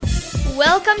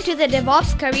Welcome to the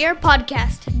DevOps Career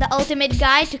Podcast, the ultimate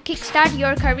guide to kickstart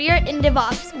your career in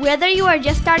DevOps. Whether you are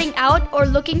just starting out or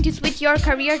looking to switch your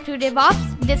career to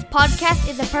DevOps, this podcast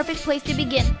is a perfect place to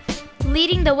begin.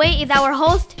 Leading the way is our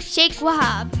host, Sheikh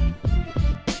Wahab.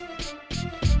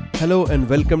 Hello and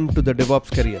welcome to the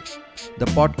DevOps Career, the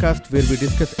podcast where we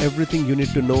discuss everything you need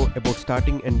to know about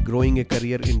starting and growing a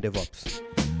career in DevOps.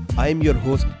 I am your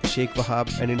host, Sheikh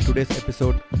Wahab, and in today's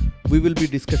episode, we will be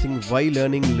discussing why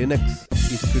learning Linux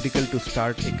is critical to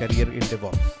start a career in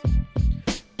DevOps.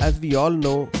 As we all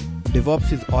know,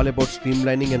 DevOps is all about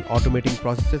streamlining and automating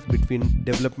processes between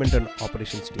development and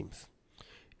operations teams.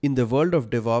 In the world of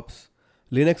DevOps,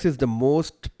 Linux is the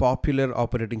most popular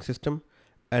operating system,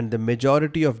 and the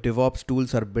majority of DevOps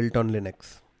tools are built on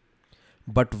Linux.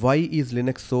 But why is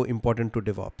Linux so important to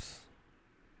DevOps?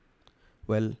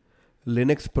 Well,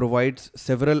 Linux provides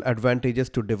several advantages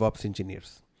to DevOps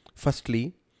engineers.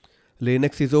 Firstly,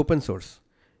 Linux is open source,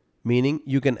 meaning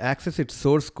you can access its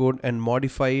source code and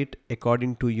modify it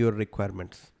according to your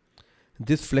requirements.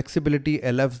 This flexibility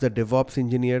allows the DevOps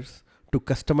engineers to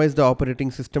customize the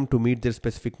operating system to meet their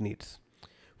specific needs,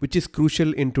 which is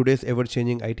crucial in today's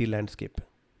ever-changing IT landscape.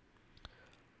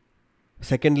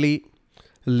 Secondly,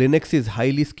 Linux is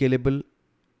highly scalable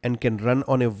and can run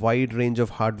on a wide range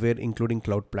of hardware, including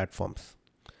cloud platforms.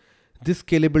 This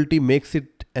scalability makes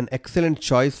it an excellent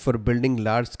choice for building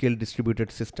large-scale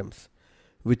distributed systems,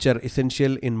 which are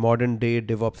essential in modern-day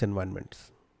DevOps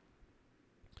environments.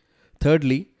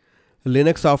 Thirdly,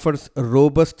 Linux offers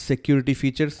robust security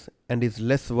features and is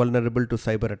less vulnerable to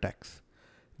cyber attacks.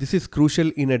 This is crucial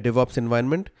in a DevOps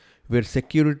environment where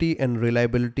security and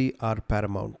reliability are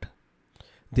paramount.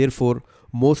 Therefore,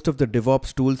 most of the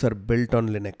DevOps tools are built on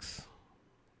Linux.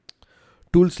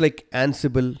 Tools like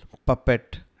Ansible,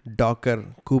 Puppet, Docker,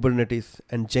 Kubernetes,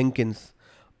 and Jenkins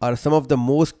are some of the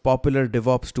most popular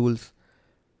DevOps tools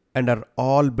and are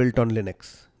all built on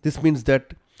Linux. This means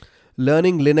that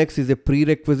learning Linux is a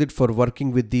prerequisite for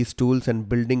working with these tools and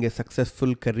building a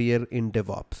successful career in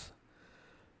DevOps.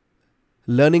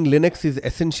 Learning Linux is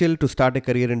essential to start a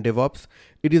career in DevOps.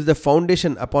 It is the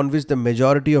foundation upon which the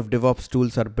majority of DevOps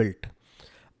tools are built.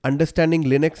 Understanding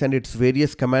Linux and its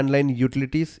various command line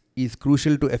utilities is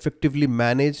crucial to effectively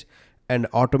manage and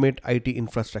automate IT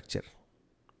infrastructure.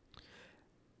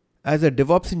 As a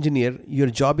DevOps engineer, your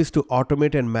job is to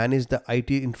automate and manage the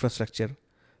IT infrastructure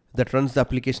that runs the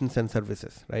applications and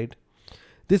services, right?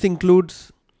 This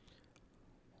includes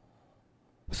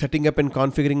setting up and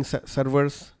configuring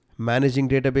servers, managing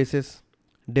databases,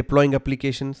 deploying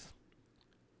applications,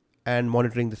 and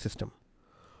monitoring the system.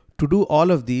 To do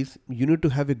all of these, you need to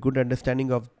have a good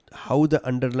understanding of how the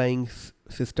underlying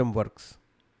system works.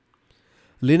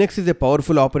 Linux is a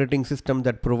powerful operating system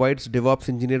that provides DevOps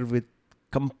engineers with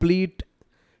complete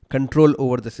control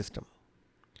over the system.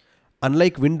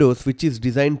 Unlike Windows, which is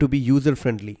designed to be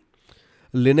user-friendly,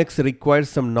 Linux requires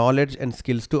some knowledge and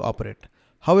skills to operate.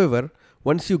 However,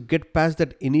 once you get past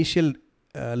that initial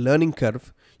learning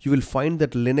curve, you will find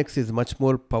that Linux is much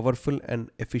more powerful and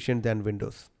efficient than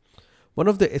Windows. One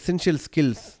of the essential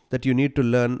skills that you need to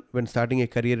learn when starting a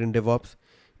career in DevOps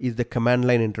is the command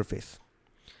line interface.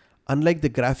 Unlike the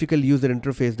graphical user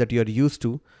interface that you are used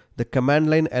to, the command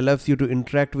line allows you to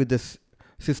interact with the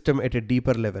system at a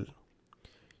deeper level.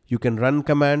 You can run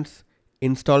commands,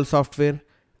 install software,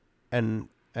 and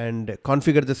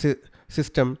configure the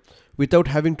system without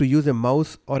having to use a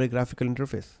mouse or a graphical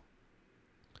interface.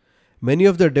 Many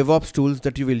of the DevOps tools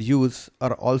that you will use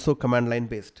are also command line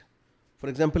based. For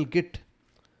example, Git,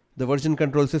 the version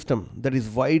control system that is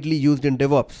widely used in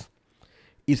DevOps,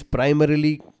 is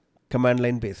primarily command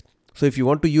line based. So if you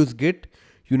want to use Git,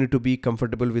 you need to be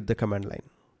comfortable with the command line.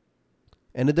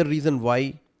 Another reason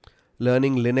why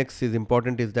learning Linux is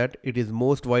important is that it is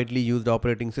most widely used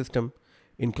operating system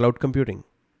in cloud computing.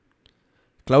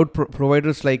 Cloud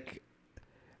providers like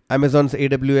Amazon's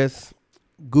AWS,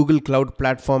 Google Cloud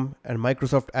Platform, and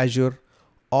Microsoft Azure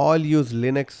all use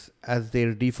Linux as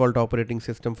their default operating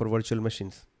system for virtual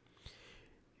machines.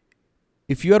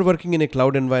 If you are working in a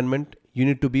cloud environment, you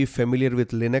need to be familiar with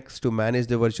Linux to manage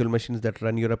the virtual machines that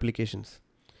run your applications.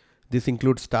 This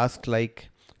includes tasks like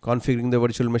configuring the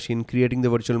virtual machine, creating the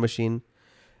virtual machine,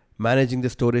 managing the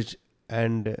storage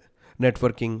and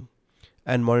networking,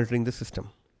 and monitoring the system.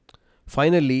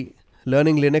 Finally,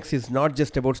 learning Linux is not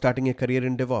just about starting a career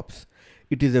in DevOps.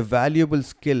 It is a valuable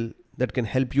skill that can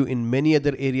help you in many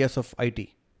other areas of IT.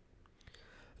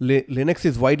 Linux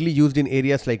is widely used in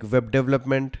areas like web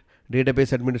development,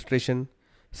 database administration,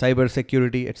 cyber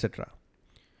security, etc.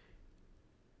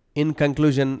 In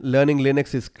conclusion, learning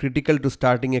Linux is critical to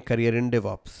starting a career in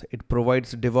DevOps. It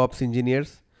provides DevOps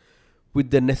engineers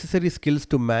with the necessary skills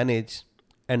to manage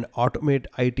and automate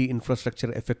IT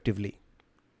infrastructure effectively.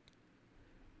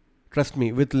 Trust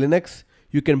me, with Linux,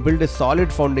 you can build a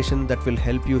solid foundation that will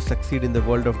help you succeed in the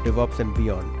world of DevOps and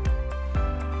beyond.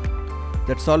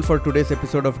 That's all for today's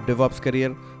episode of DevOps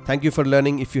Career. Thank you for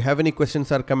learning. If you have any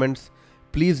questions or comments,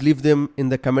 please leave them in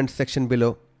the comments section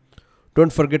below.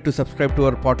 Don't forget to subscribe to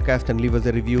our podcast and leave us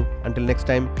a review. Until next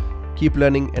time, keep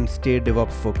learning and stay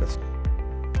DevOps focused.